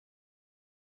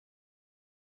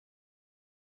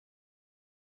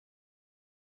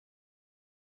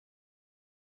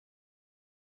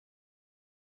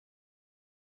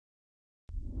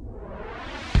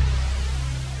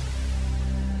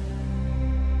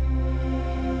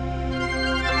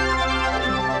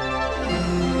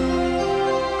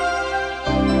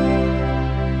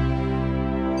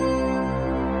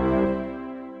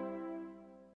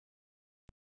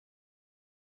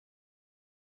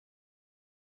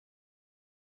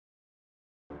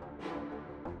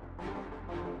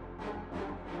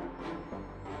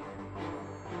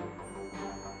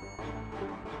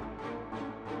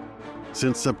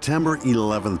Since September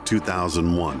 11,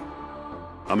 2001,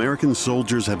 American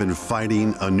soldiers have been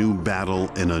fighting a new battle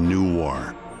in a new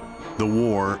war, the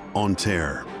war on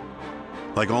terror.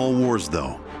 Like all wars,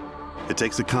 though, it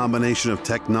takes a combination of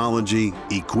technology,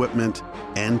 equipment,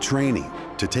 and training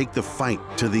to take the fight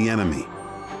to the enemy.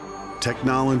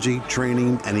 Technology,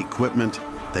 training, and equipment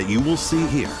that you will see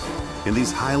here in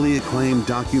these highly acclaimed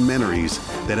documentaries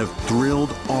that have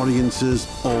thrilled audiences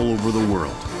all over the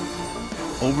world.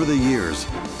 Over the years,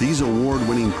 these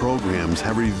award-winning programs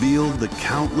have revealed the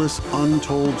countless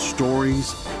untold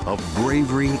stories of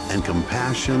bravery and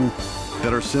compassion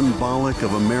that are symbolic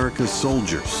of America's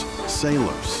soldiers,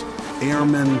 sailors,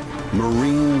 airmen,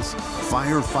 Marines,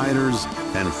 firefighters,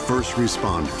 and first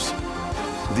responders.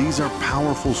 These are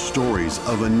powerful stories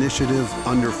of initiative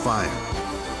under fire,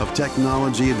 of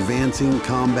technology advancing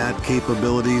combat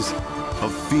capabilities,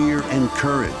 of fear and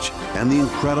courage, and the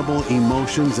incredible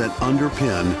emotions that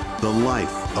underpin the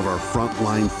life of our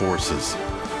frontline forces.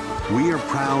 We are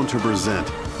proud to present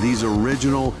these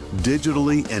original,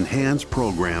 digitally enhanced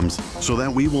programs so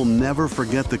that we will never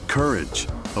forget the courage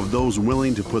of those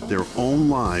willing to put their own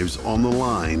lives on the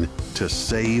line to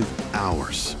save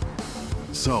ours.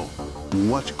 So,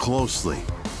 watch closely.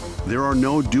 There are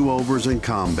no do-overs in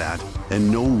combat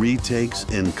and no retakes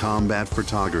in combat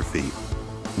photography.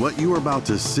 What you are about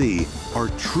to see are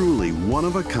truly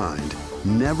one-of-a-kind,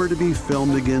 never-to-be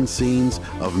filmed-again scenes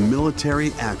of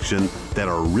military action that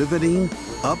are riveting,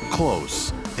 up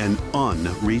close, and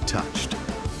unretouched.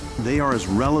 They are as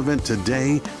relevant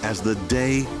today as the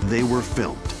day they were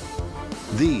filmed.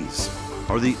 These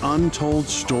are the untold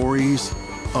stories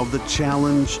of the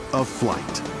challenge of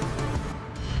flight.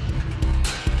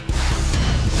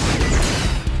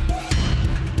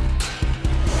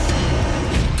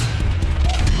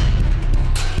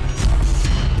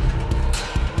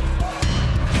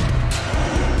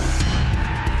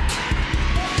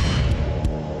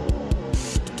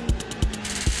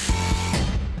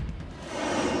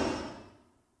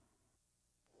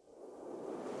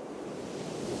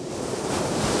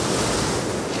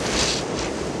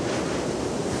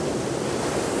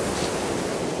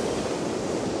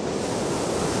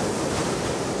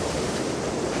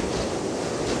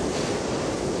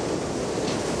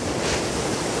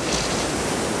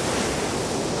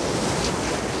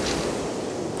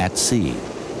 At sea,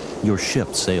 your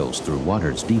ship sails through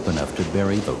waters deep enough to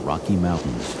bury the Rocky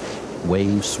Mountains.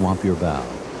 Waves swamp your bow.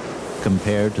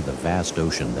 Compared to the vast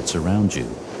ocean that surrounds you,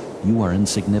 you are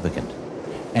insignificant.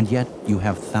 And yet you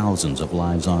have thousands of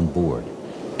lives on board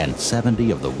and 70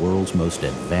 of the world's most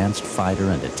advanced fighter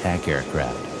and attack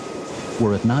aircraft.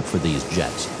 Were it not for these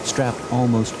jets strapped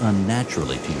almost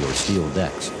unnaturally to your steel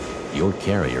decks, your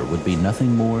carrier would be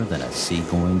nothing more than a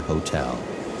seagoing hotel.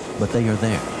 But they are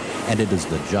there, and it is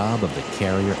the job of the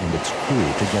carrier and its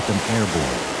crew to get them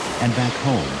airborne and back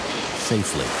home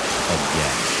safely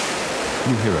again.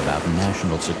 You hear about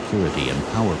national security and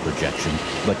power projection,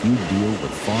 but you deal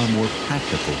with far more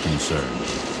practical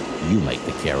concerns. You make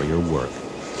the carrier work.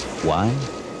 Why?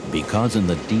 Because in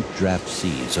the deep draft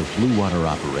seas of blue water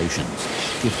operations,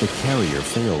 if the carrier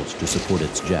fails to support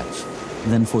its jets,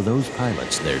 then for those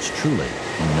pilots there's truly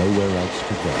nowhere else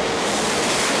to go.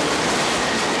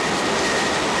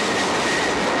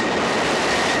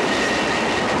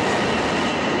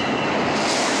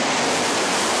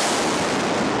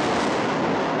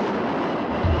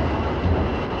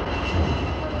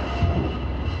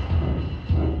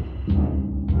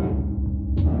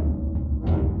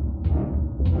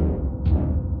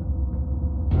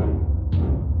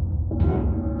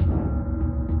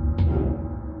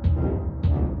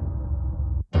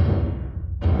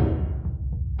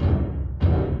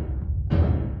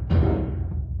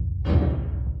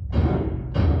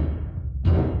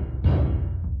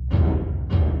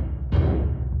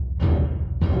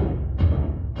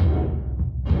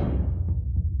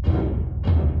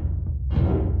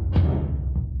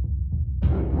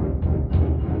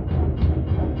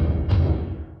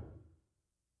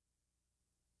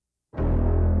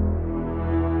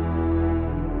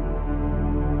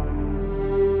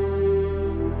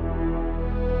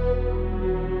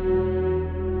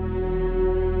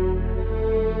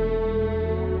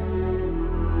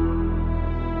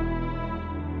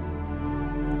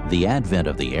 The advent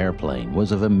of the airplane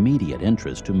was of immediate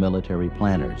interest to military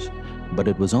planners, but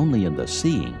it was only in the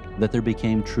seeing that there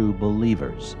became true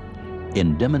believers.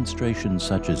 In demonstrations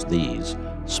such as these,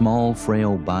 small,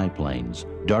 frail biplanes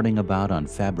darting about on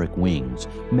fabric wings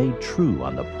made true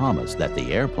on the promise that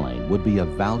the airplane would be a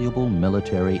valuable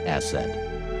military asset.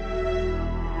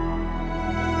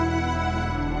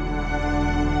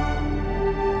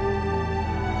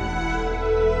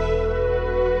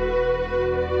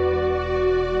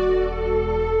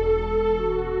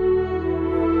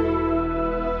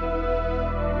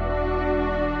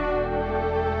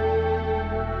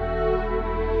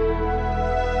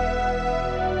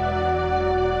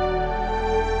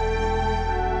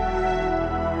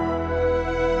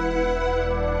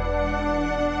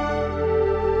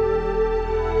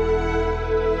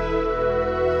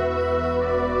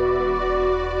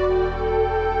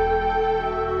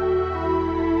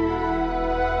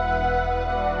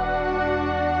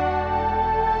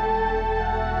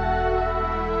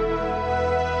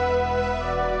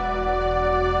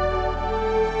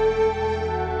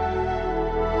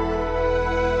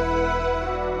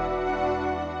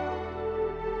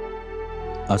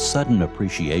 A sudden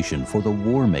appreciation for the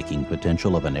war-making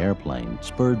potential of an airplane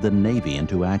spurred the Navy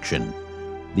into action.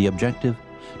 The objective?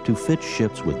 To fit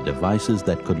ships with devices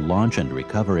that could launch and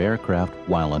recover aircraft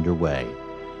while underway.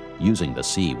 Using the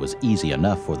sea was easy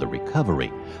enough for the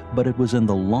recovery, but it was in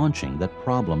the launching that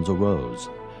problems arose.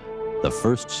 The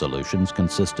first solutions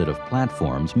consisted of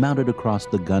platforms mounted across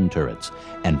the gun turrets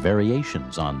and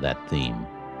variations on that theme.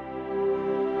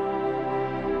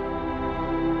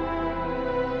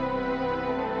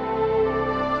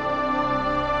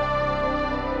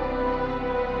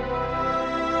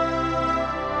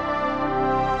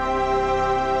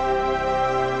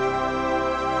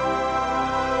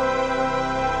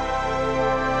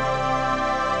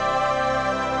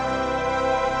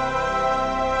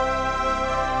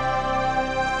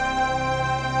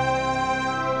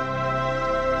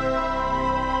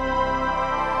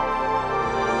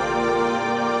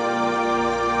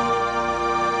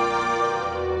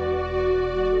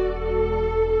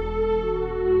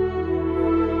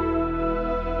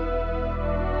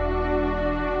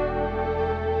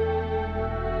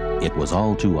 It was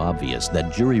all too obvious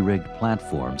that jury-rigged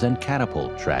platforms and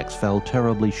catapult tracks fell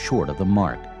terribly short of the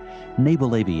mark.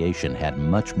 Naval aviation had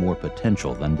much more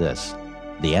potential than this.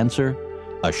 The answer?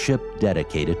 A ship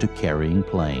dedicated to carrying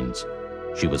planes.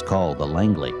 She was called the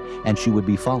Langley, and she would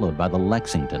be followed by the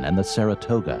Lexington and the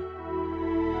Saratoga.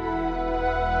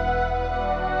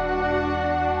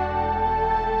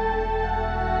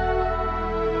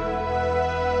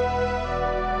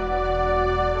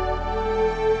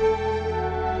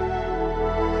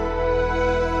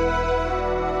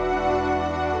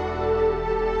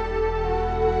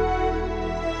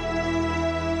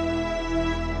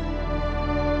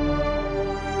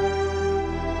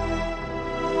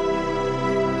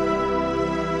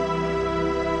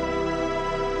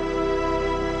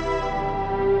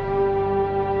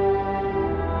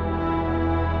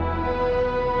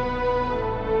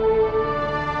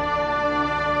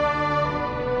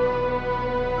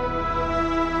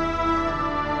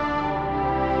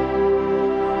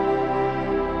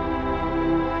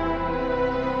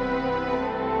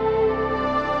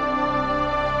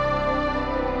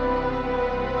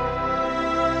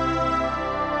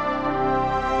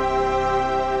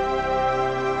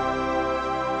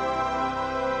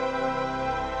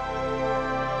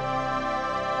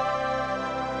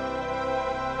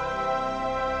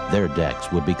 Their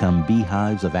decks would become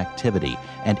beehives of activity,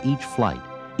 and each flight,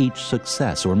 each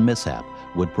success or mishap,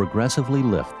 would progressively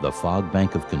lift the fog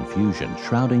bank of confusion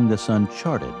shrouding this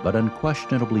uncharted but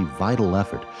unquestionably vital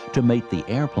effort to mate the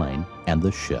airplane and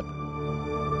the ship.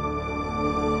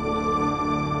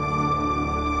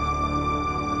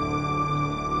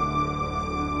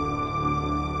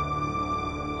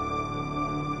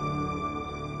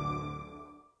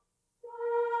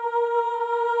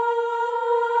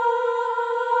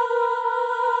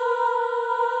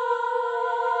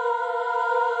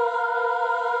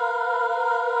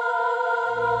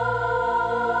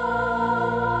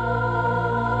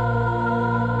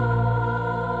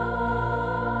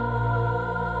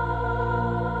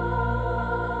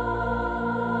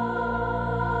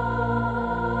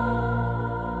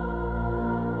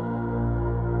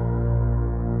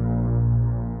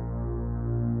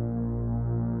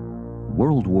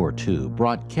 World War II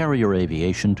brought carrier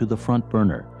aviation to the front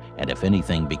burner, and if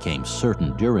anything became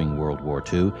certain during World War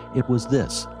II, it was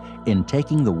this: in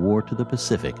taking the war to the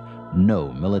Pacific,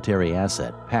 no military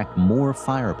asset packed more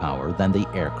firepower than the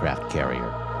aircraft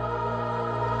carrier.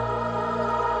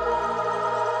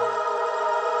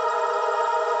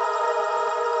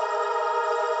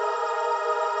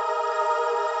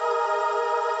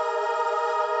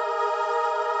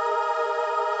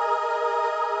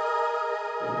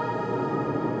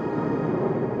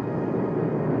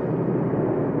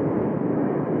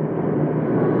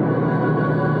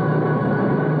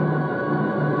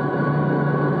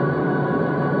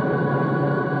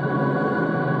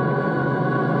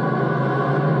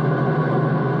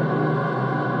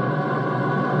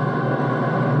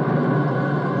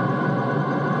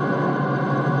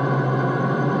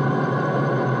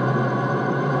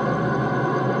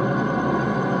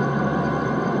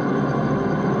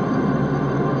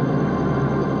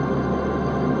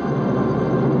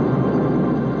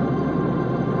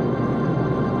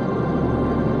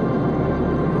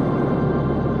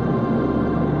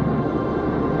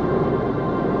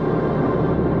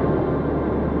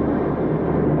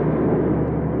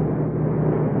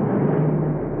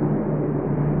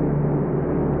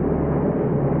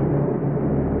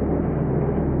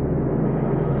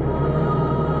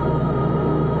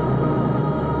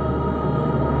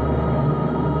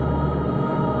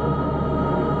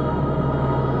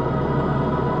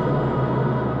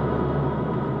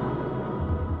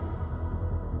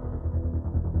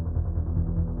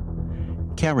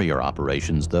 Carrier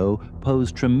operations, though,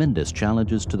 posed tremendous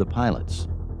challenges to the pilots.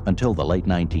 Until the late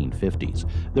 1950s,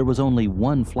 there was only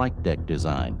one flight deck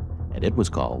design, and it was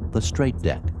called the straight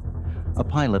deck. A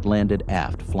pilot landed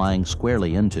aft, flying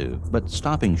squarely into, but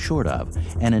stopping short of,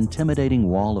 an intimidating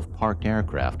wall of parked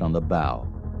aircraft on the bow.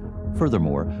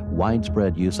 Furthermore,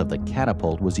 widespread use of the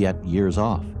catapult was yet years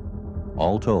off.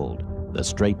 All told, the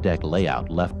straight deck layout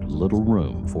left little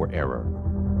room for error.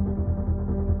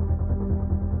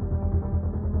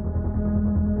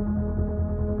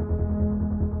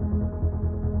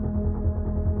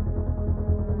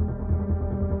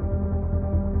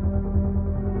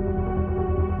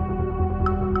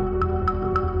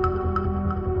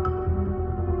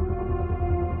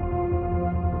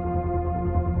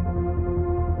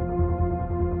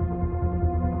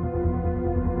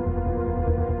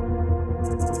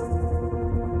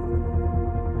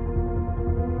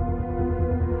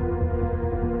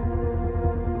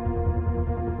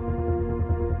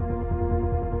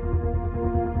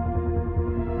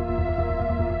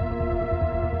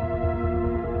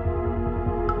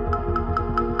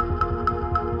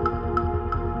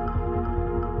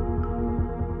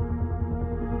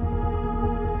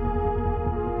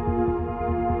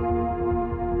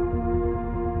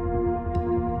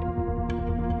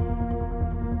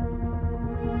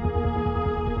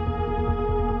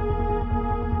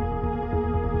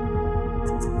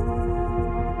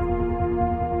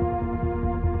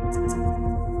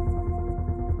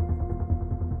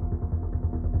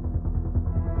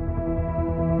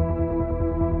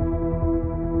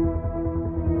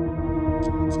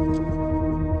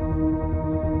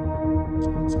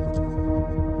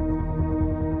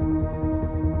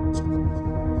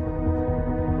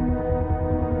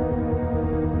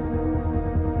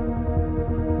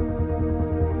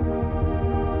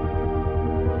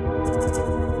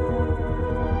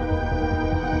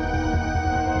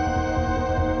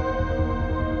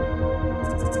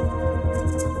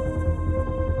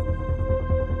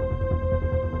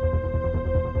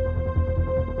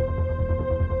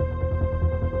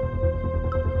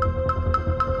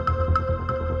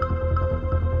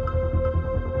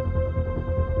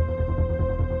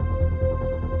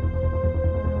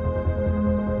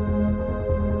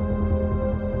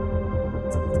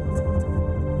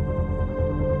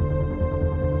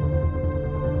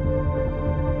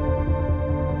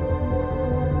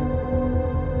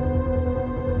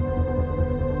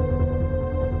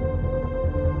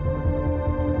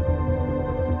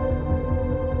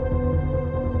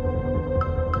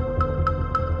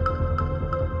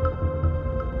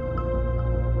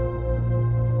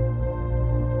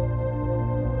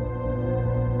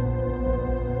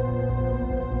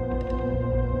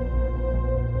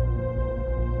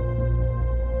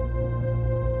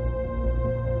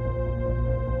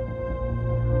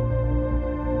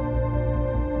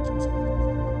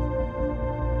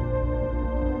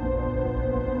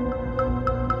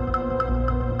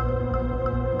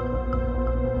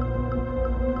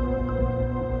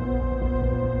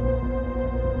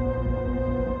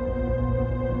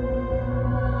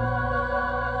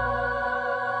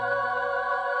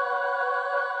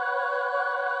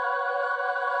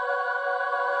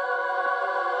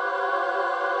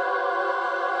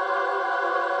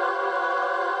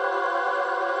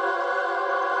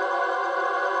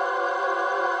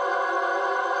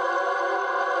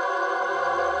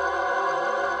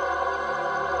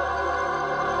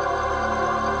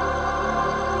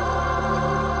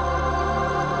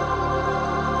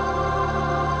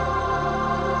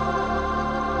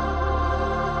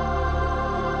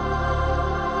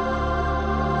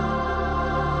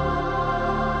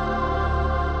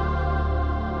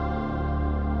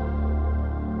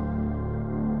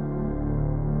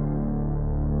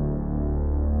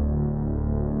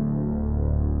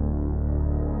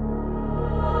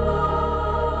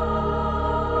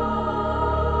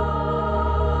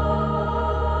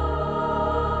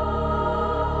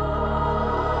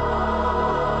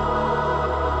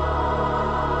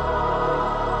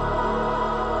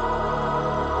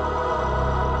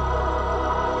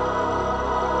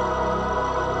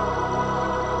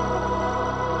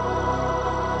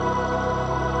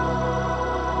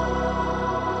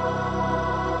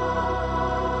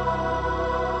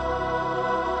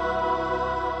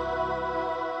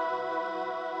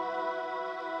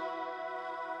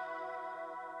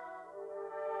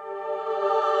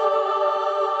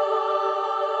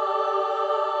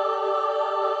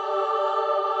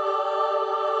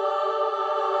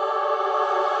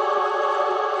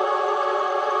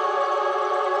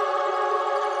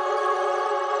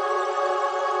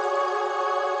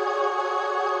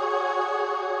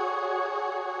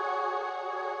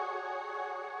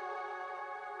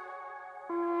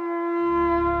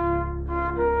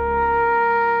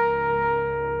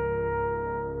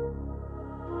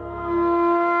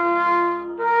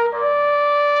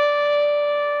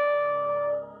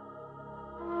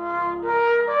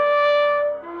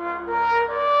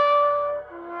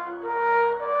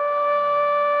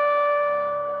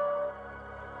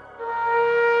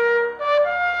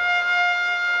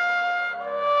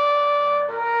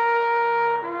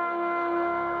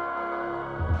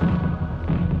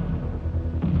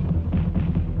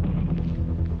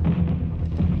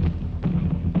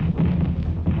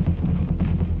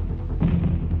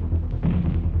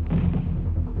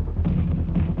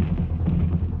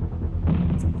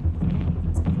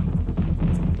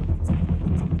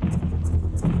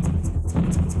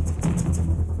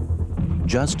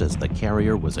 Just as the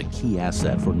carrier was a key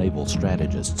asset for naval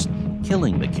strategists,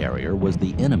 killing the carrier was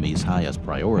the enemy's highest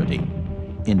priority.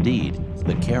 Indeed,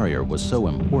 the carrier was so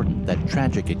important that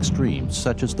tragic extremes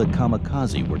such as the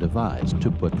kamikaze were devised to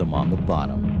put them on the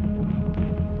bottom.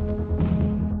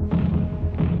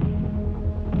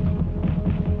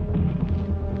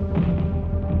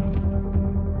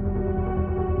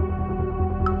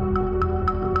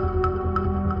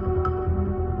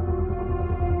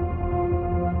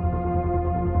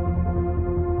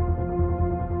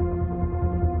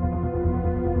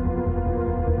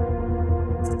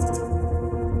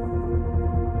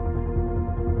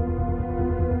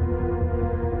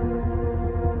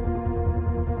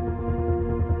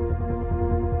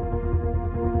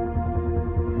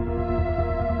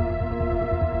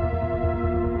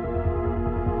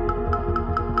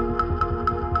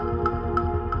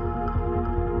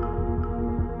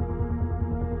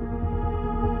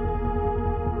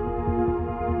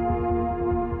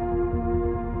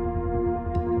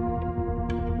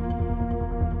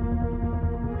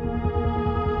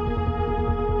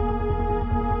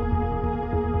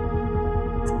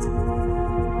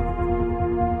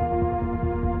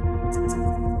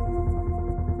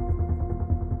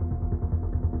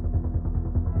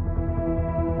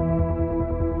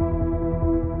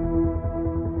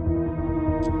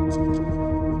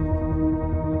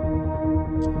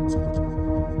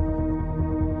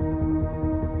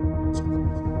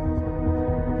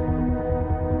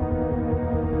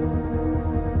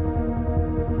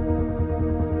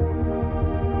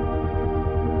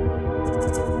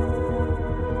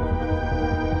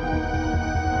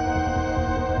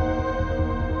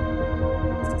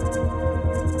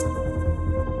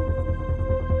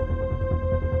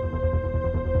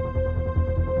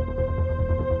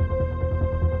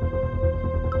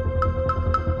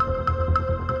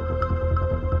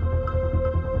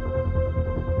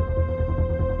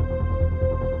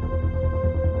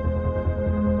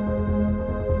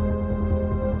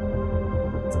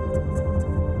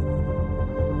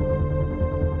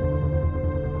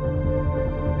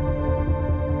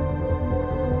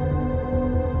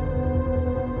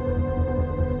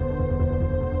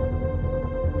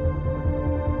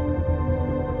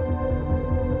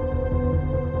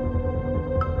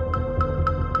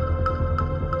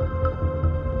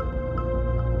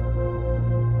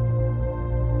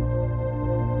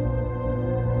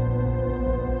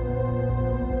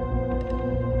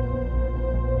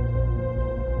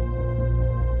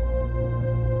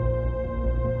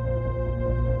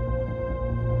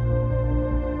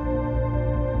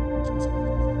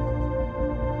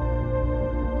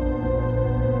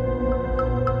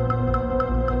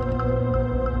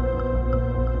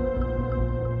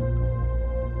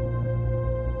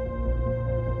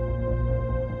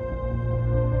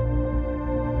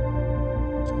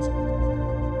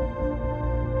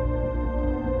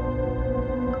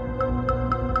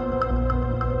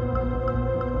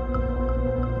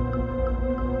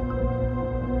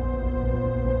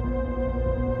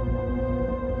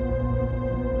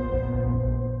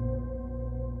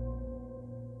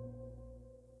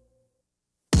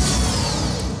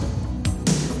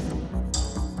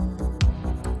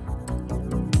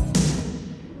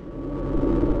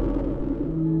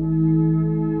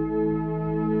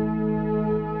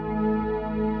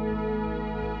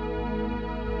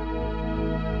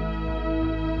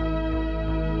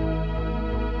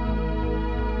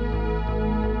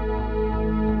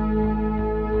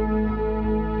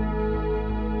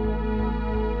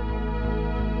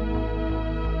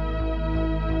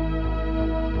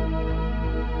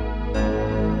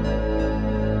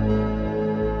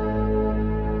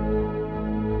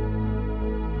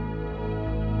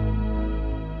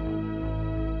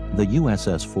 The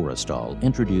USS Forrestal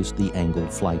introduced the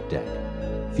angled flight deck.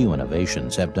 Few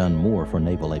innovations have done more for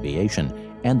naval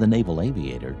aviation and the naval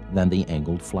aviator than the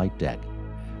angled flight deck.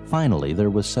 Finally, there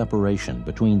was separation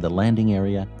between the landing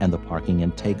area and the parking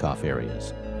and takeoff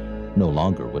areas. No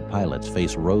longer would pilots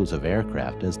face rows of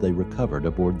aircraft as they recovered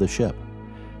aboard the ship.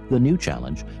 The new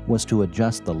challenge was to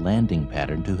adjust the landing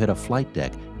pattern to hit a flight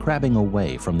deck crabbing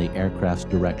away from the aircraft's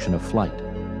direction of flight.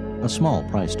 A small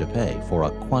price to pay for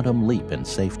a quantum leap in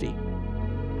safety.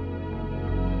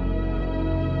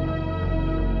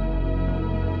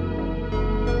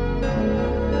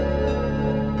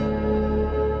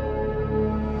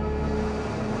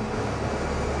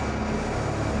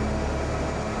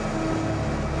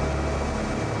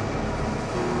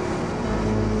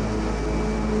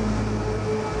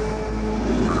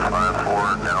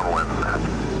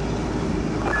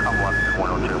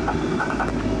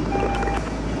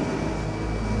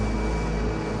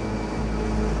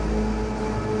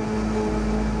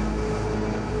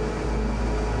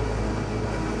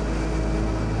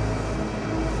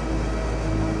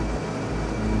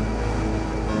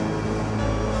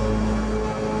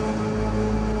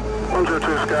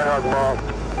 Nighthawk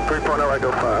ball. 3.0,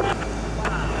 Echo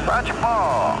 5. Roger,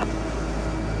 ball.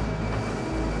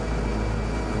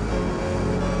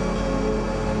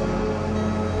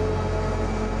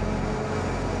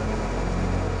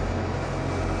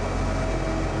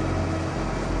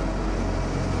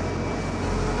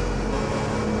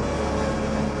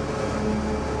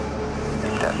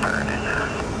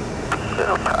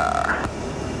 Little power.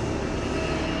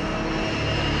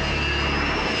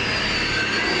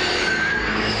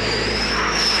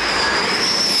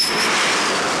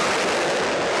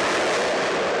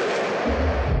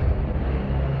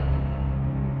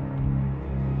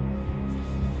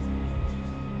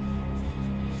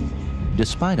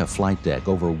 Despite a flight deck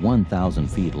over 1,000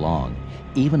 feet long,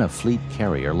 even a fleet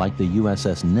carrier like the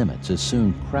USS Nimitz is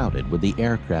soon crowded with the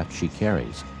aircraft she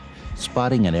carries.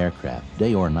 Spotting an aircraft,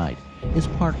 day or night, is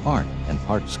part art and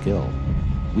part skill.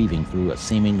 Weaving through a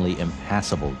seemingly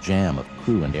impassable jam of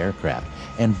crew and aircraft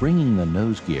and bringing the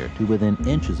nose gear to within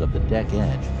inches of the deck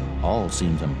edge all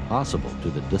seems impossible to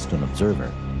the distant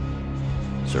observer.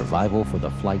 Survival for the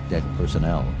flight deck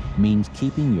personnel means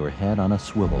keeping your head on a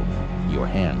swivel, your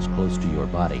hands close to your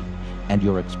body, and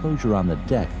your exposure on the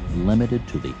deck limited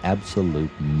to the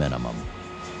absolute minimum.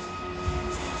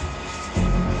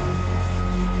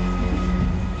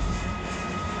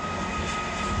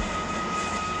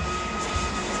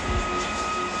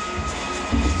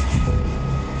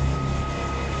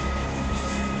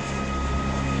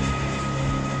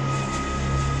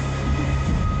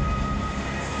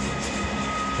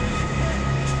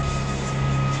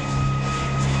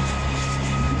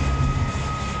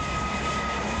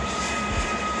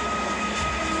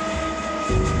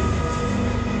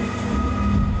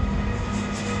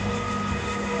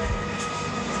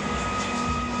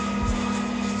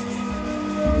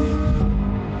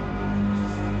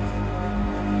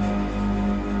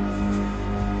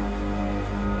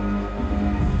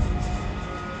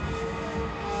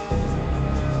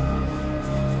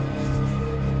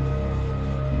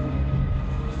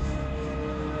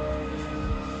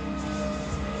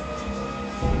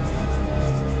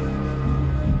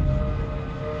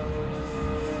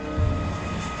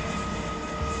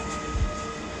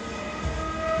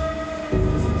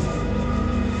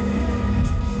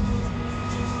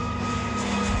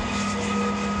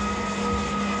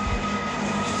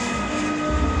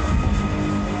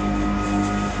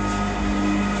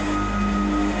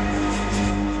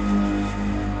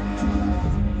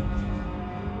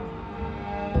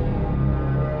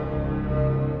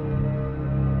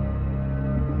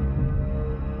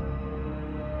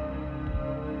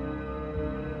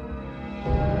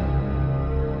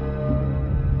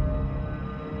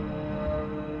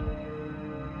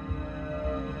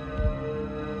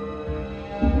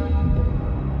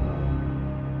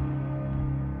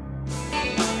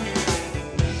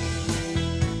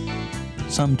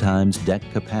 Sometimes deck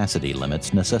capacity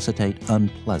limits necessitate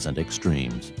unpleasant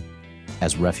extremes.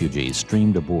 As refugees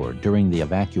streamed aboard during the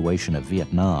evacuation of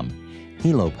Vietnam,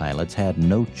 helo pilots had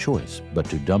no choice but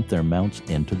to dump their mounts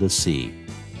into the sea.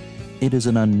 It is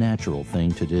an unnatural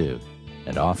thing to do,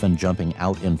 and often jumping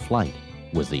out in flight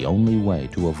was the only way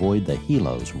to avoid the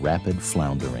helo's rapid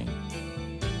floundering.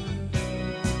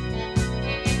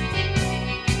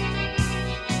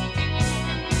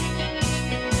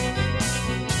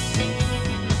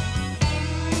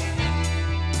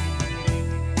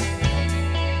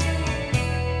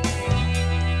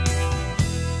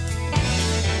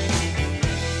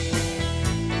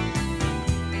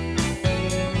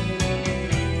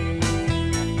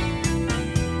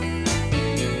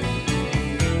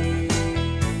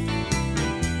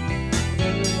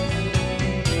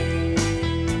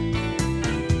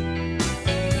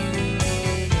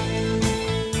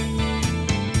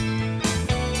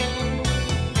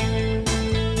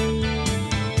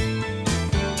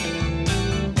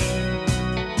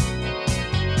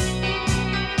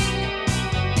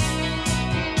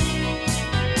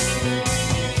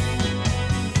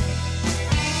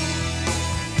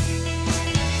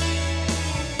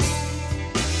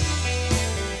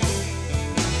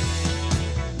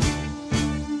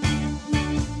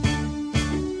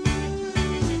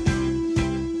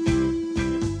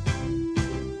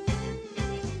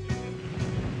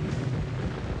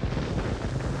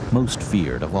 Most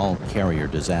feared of all carrier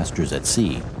disasters at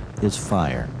sea is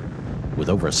fire. With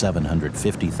over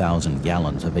 750,000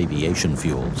 gallons of aviation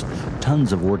fuels,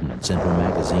 tons of ordnance in her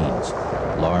magazines,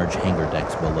 large hangar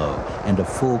decks below, and a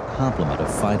full complement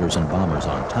of fighters and bombers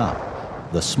on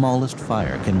top, the smallest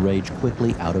fire can rage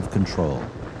quickly out of control.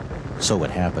 So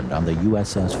it happened on the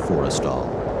USS Forrestal.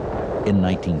 In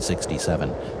 1967,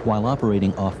 while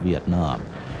operating off Vietnam,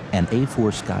 An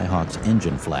A-4 Skyhawk's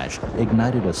engine flash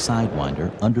ignited a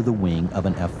Sidewinder under the wing of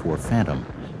an F-4 Phantom,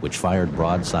 which fired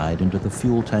broadside into the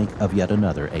fuel tank of yet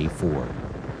another A-4.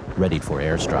 Readied for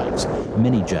airstrikes,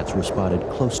 mini-jets were spotted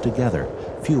close together,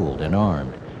 fueled and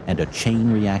armed, and a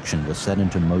chain reaction was set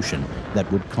into motion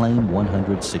that would claim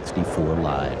 164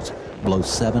 lives, blow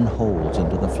 7 holes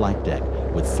into the flight deck,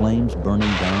 with flames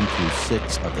burning down through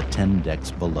 6 of the 10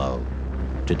 decks below.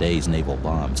 Today's naval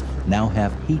bombs now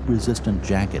have heat-resistant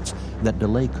jackets that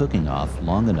delay cooking off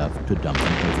long enough to dump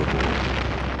them overboard.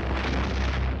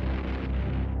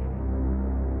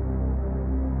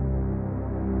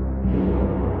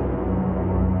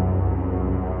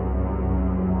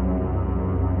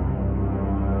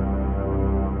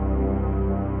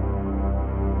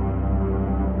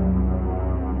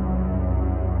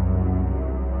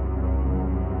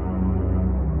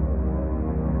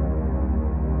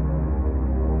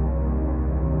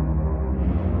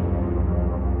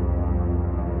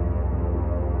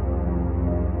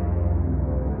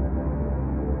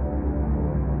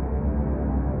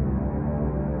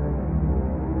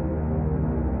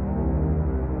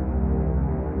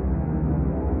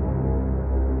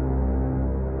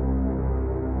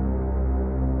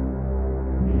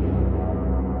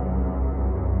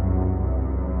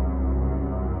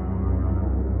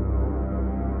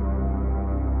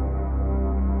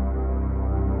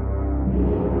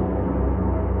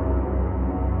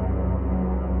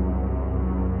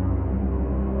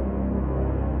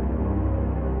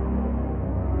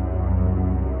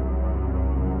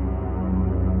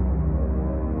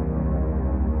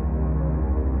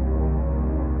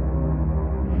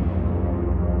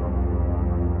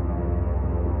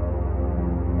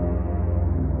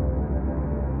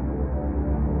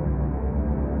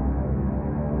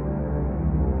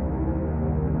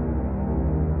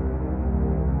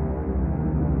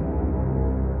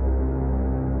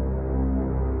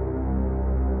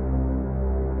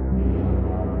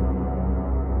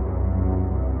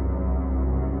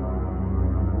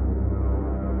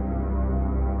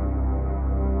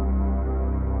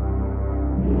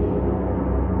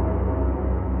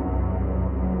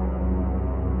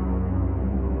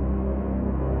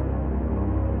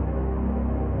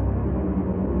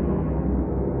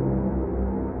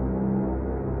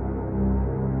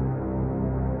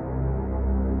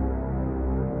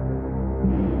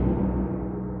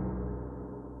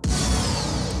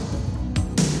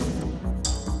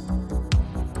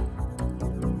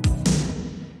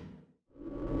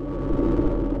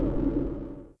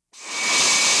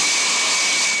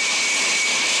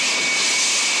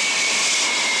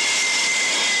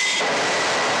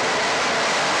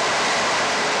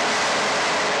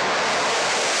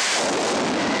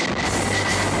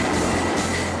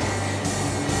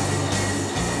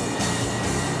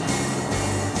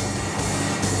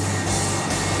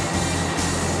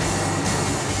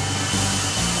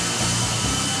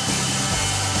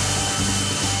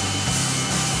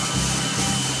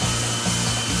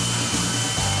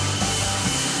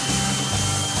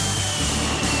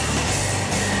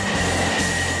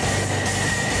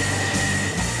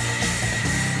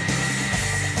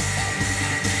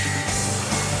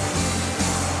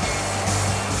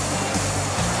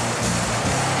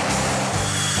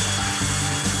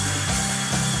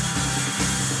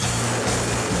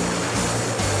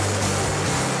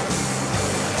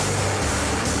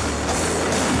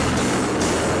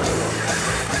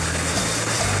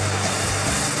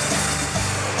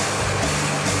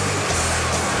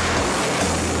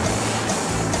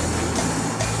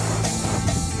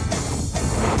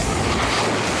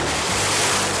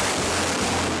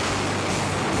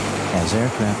 As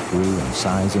aircraft grew in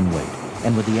size and weight,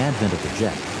 and with the advent of the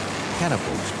jet,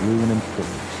 catapults grew in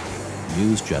importance.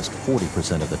 Used just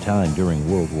 40% of the time during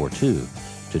World War II,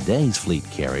 today's fleet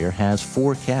carrier has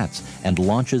 4 cats and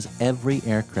launches every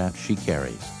aircraft she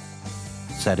carries.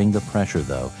 Setting the pressure,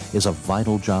 though, is a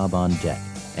vital job on deck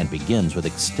and begins with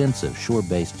extensive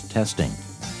shore-based testing.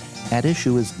 At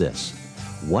issue is this: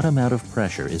 what amount of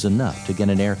pressure is enough to get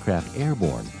an aircraft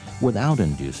airborne without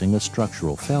inducing a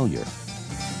structural failure?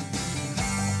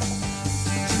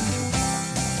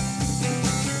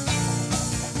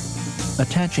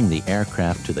 Attaching the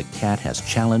aircraft to the cat has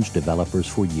challenged developers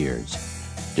for years.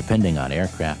 Depending on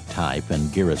aircraft type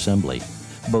and gear assembly,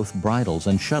 both bridles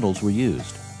and shuttles were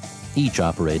used. Each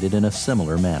operated in a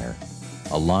similar manner.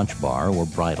 A launch bar or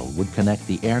bridle would connect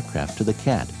the aircraft to the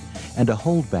cat, and a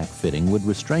holdback fitting would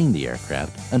restrain the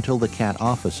aircraft until the cat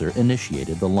officer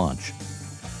initiated the launch.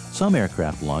 Some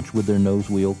aircraft launched with their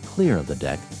nose wheel clear of the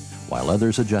deck, while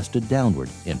others adjusted downward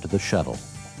into the shuttle.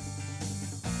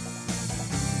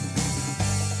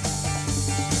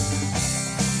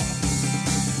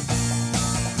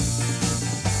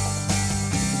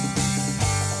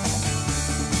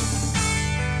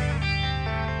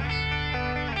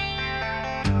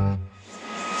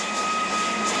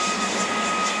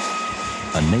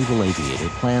 A naval aviator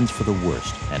plans for the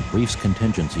worst and briefs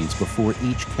contingencies before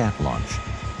each cat launch.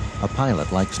 A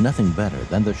pilot likes nothing better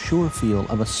than the sure feel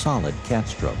of a solid cat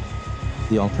stroke.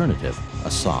 The alternative,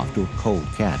 a soft or cold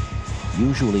cat,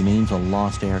 usually means a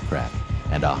lost aircraft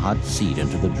and a hot seat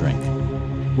into the drink,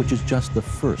 which is just the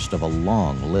first of a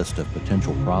long list of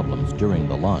potential problems during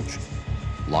the launch.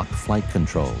 Locked flight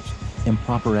controls,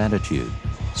 improper attitude,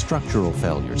 structural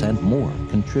failures, and more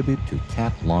contribute to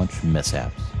cat launch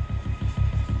mishaps.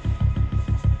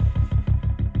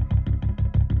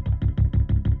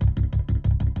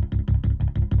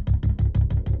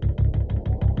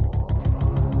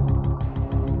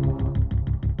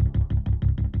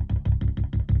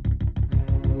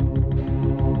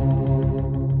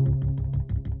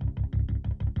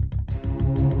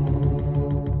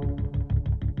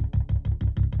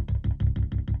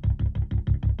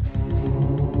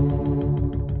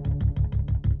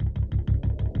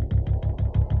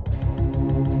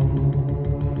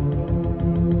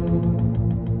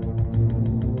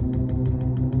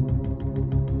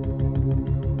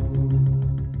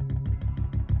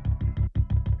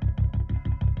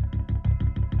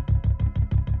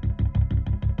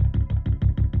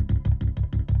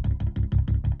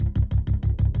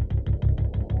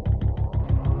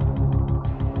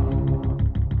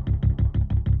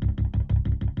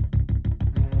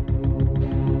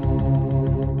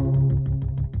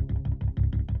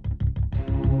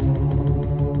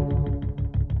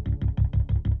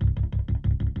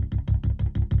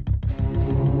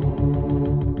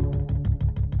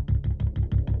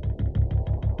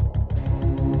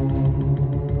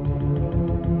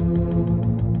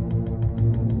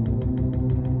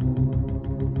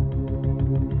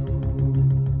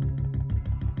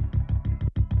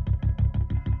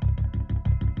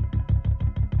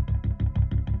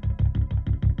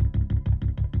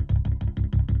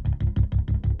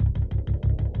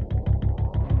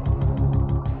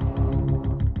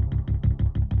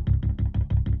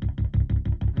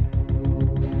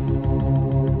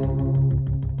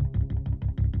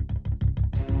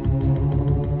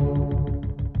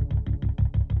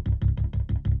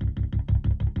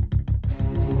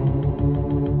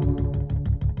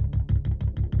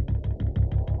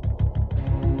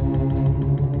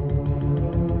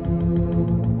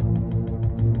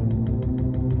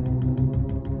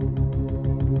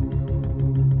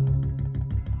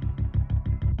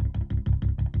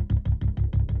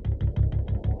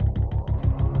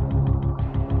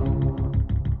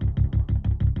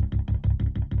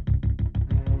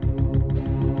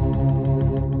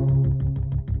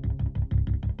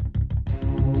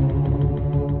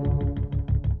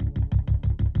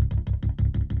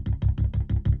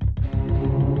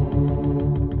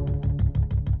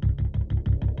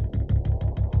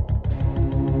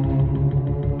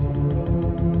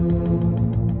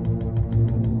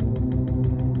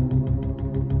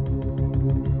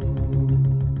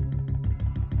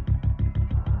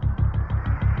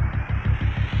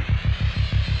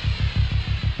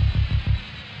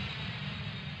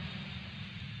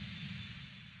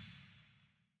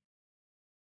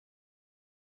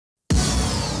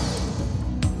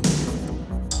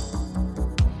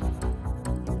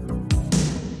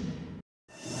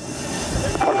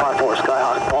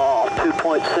 Skyhawk ball,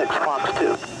 2.6, Fox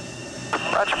 2.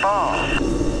 Roger ball. A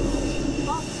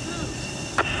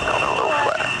little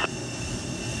flat.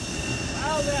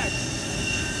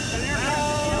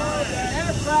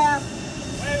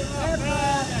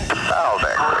 Foul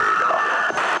deck radar.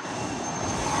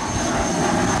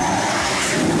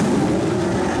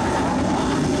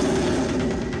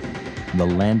 The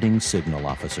Landing Signal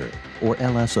Officer, or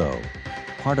LSO,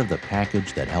 part of the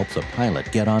package that helps a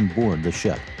pilot get on board the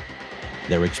ship.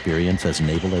 Their experience as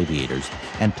naval aviators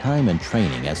and time and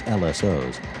training as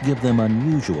LSOs give them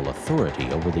unusual authority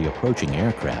over the approaching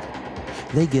aircraft.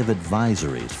 They give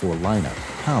advisories for lineup,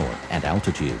 power, and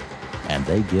altitude, and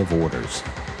they give orders.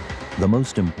 The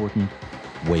most important,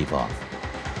 wave off.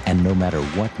 And no matter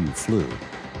what you flew,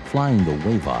 flying the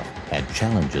wave off had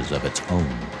challenges of its own.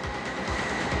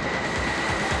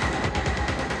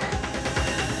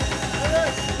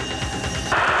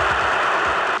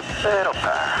 Little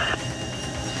power.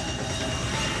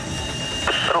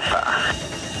 Little power.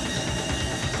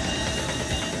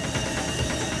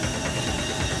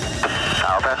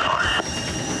 Power back on.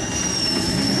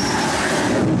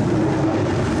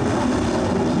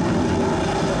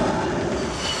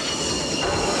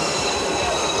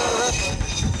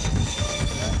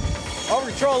 Over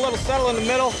control, a little settle in the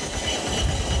middle.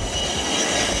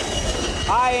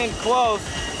 High and close.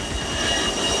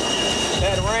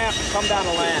 Head ramp, come down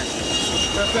to land.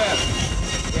 That's that.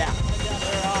 Yeah.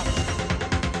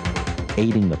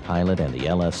 Aiding the pilot and the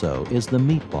LSO is the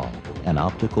meatball, an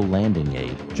optical landing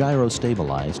aid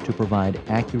gyro-stabilized to provide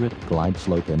accurate glide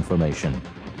slope information.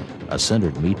 A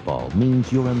centered meatball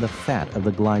means you're in the fat of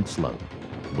the glide slope.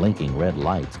 Blinking red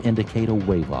lights indicate a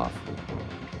wave-off.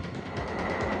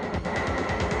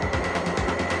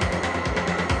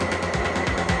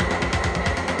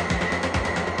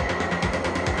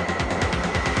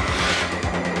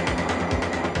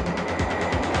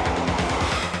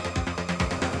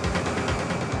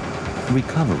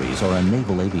 Recoveries are a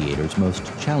naval aviator's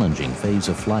most challenging phase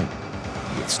of flight.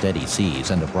 With steady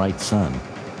seas and a bright sun,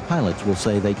 pilots will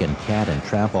say they can cat and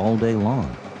trap all day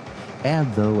long.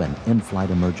 Add, though, an in-flight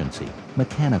emergency,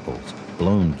 mechanicals,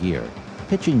 blown gear,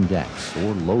 pitching decks,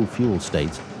 or low fuel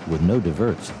states with no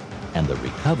diverts, and the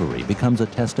recovery becomes a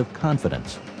test of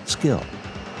confidence, skill,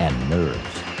 and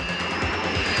nerves.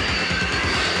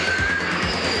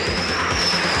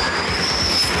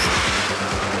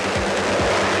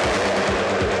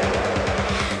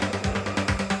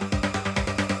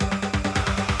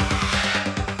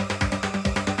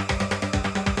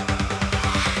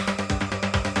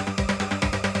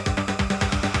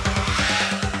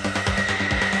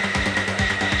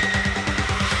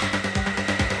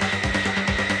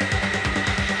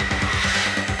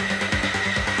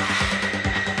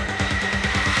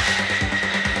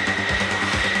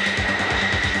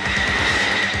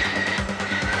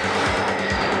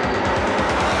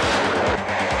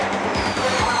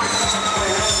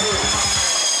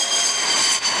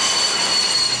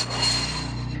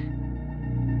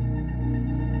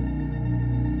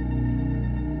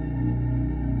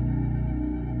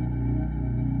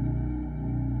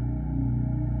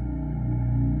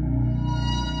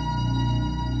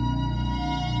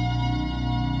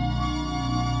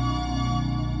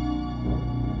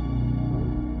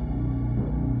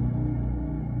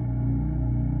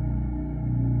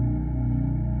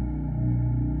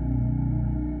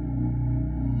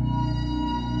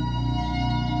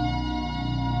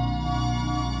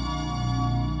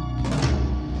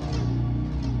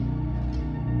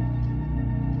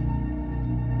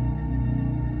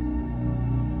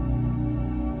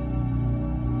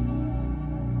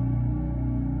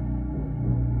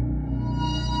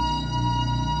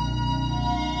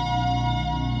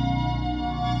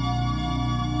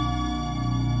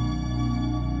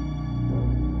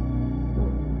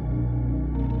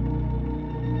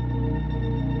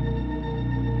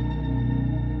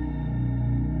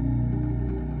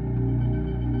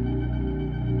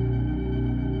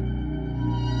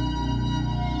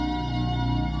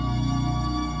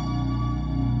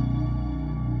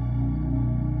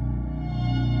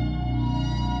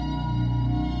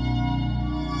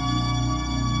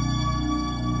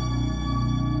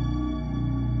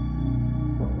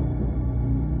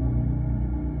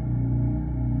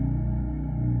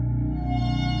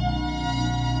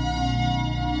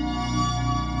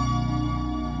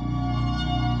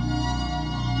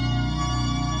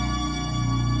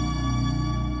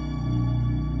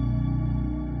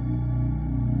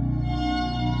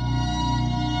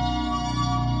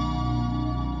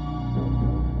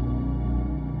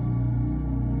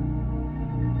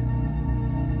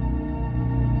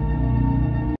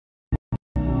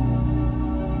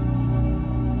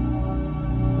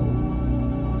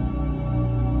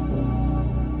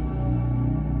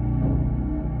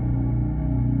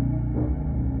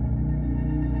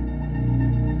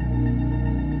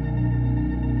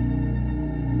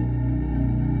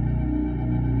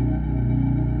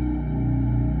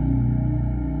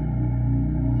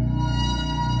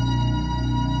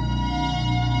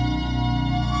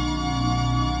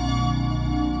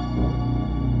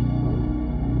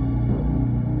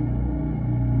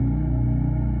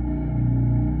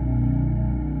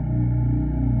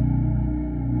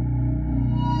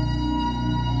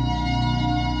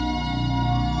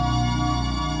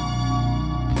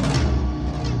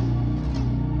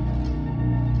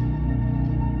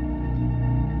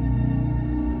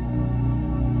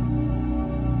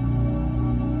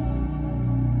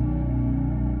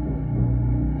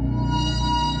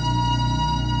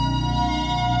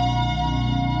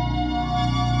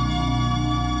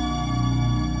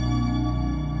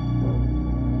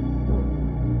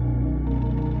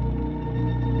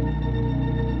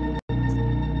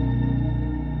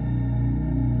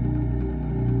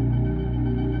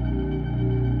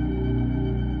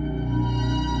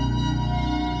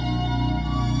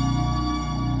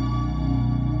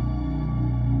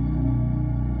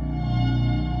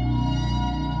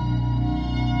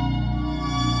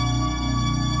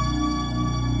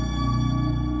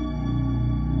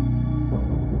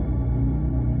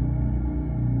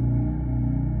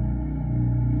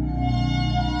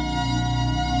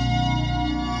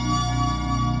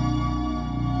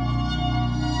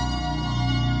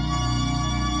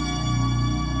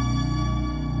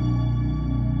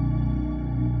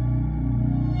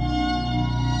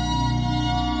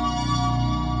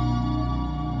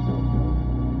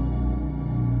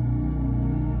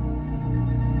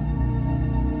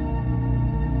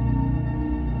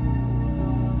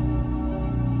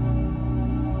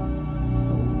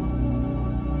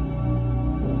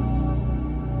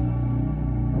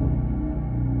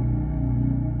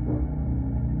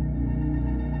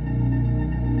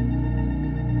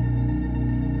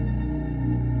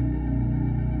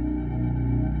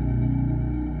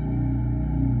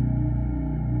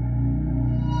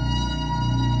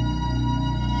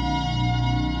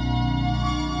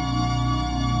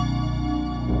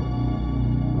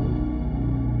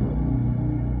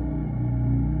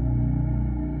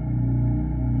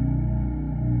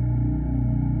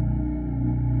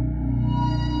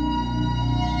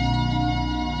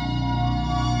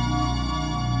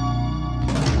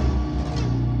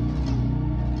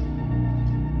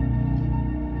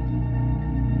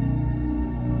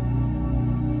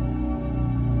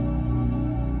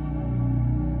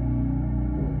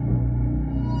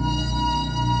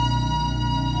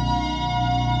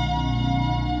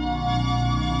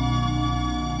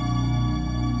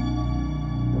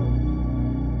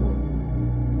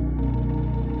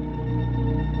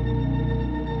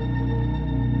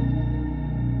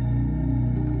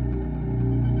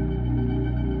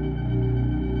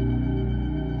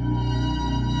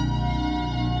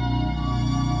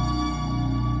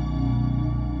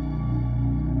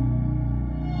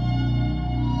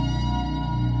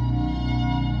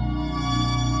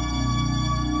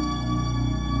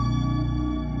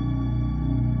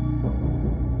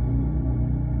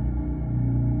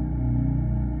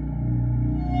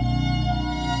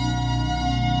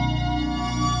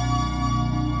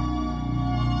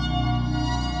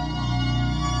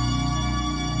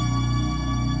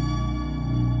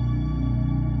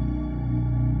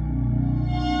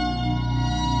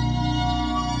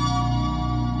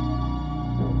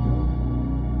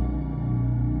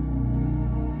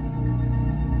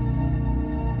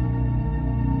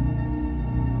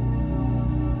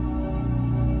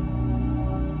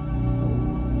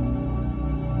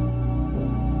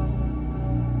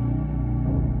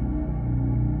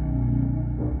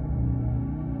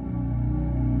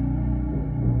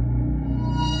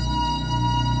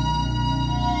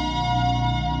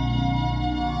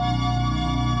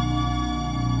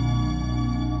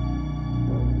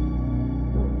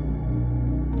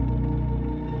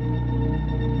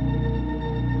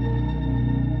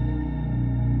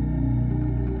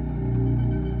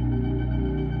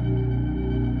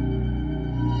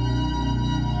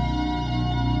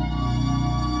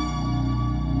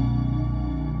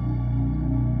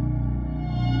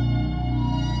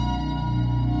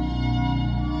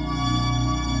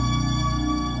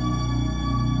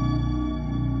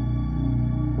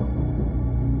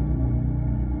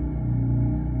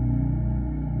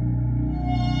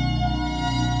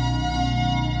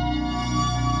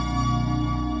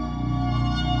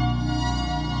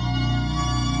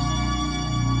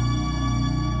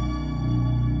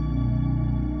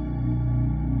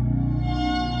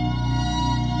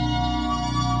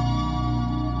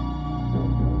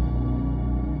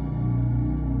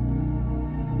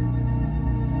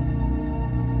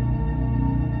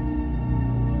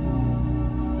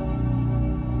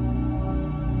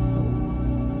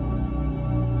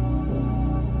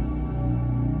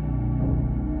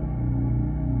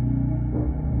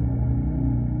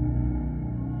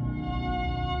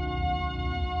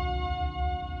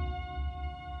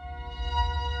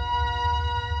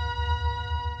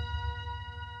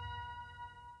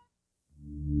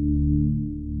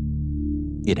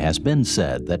 It has been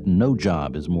said that no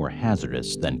job is more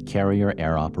hazardous than carrier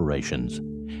air operations,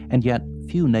 and yet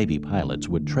few Navy pilots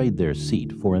would trade their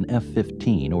seat for an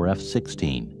F-15 or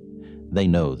F-16. They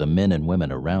know the men and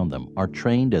women around them are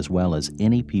trained as well as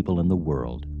any people in the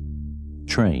world.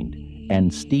 Trained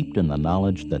and steeped in the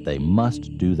knowledge that they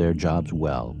must do their jobs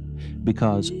well,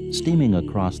 because steaming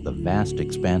across the vast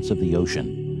expanse of the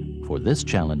ocean, for this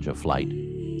challenge of flight,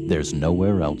 there's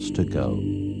nowhere else to go.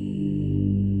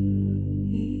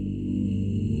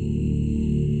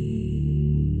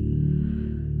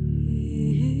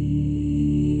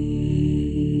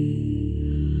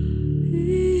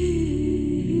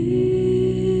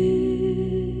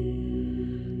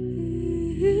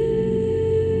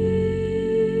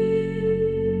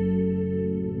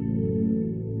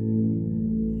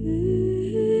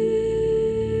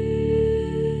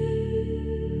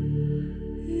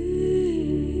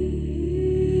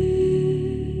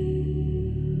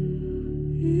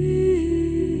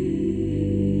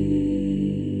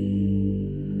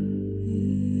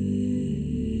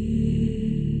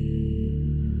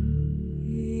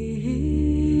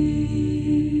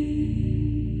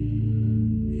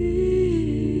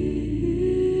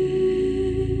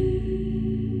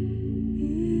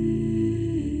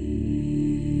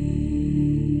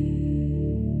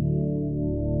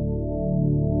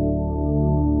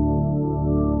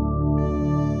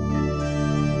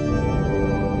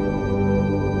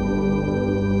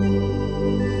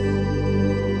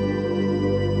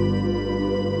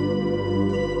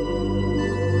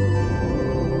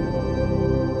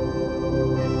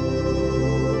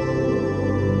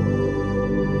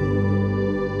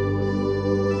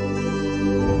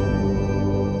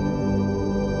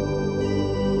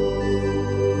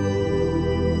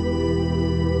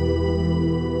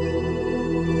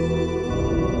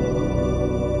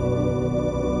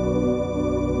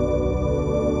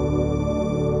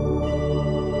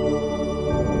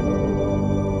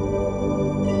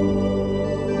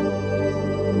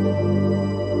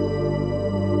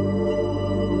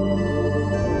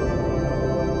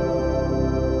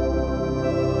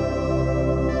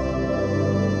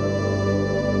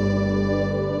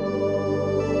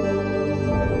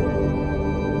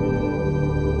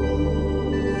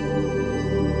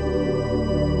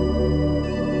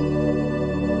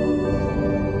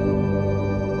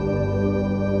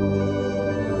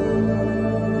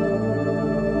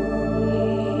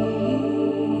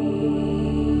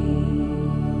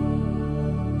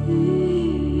 Mm-hmm.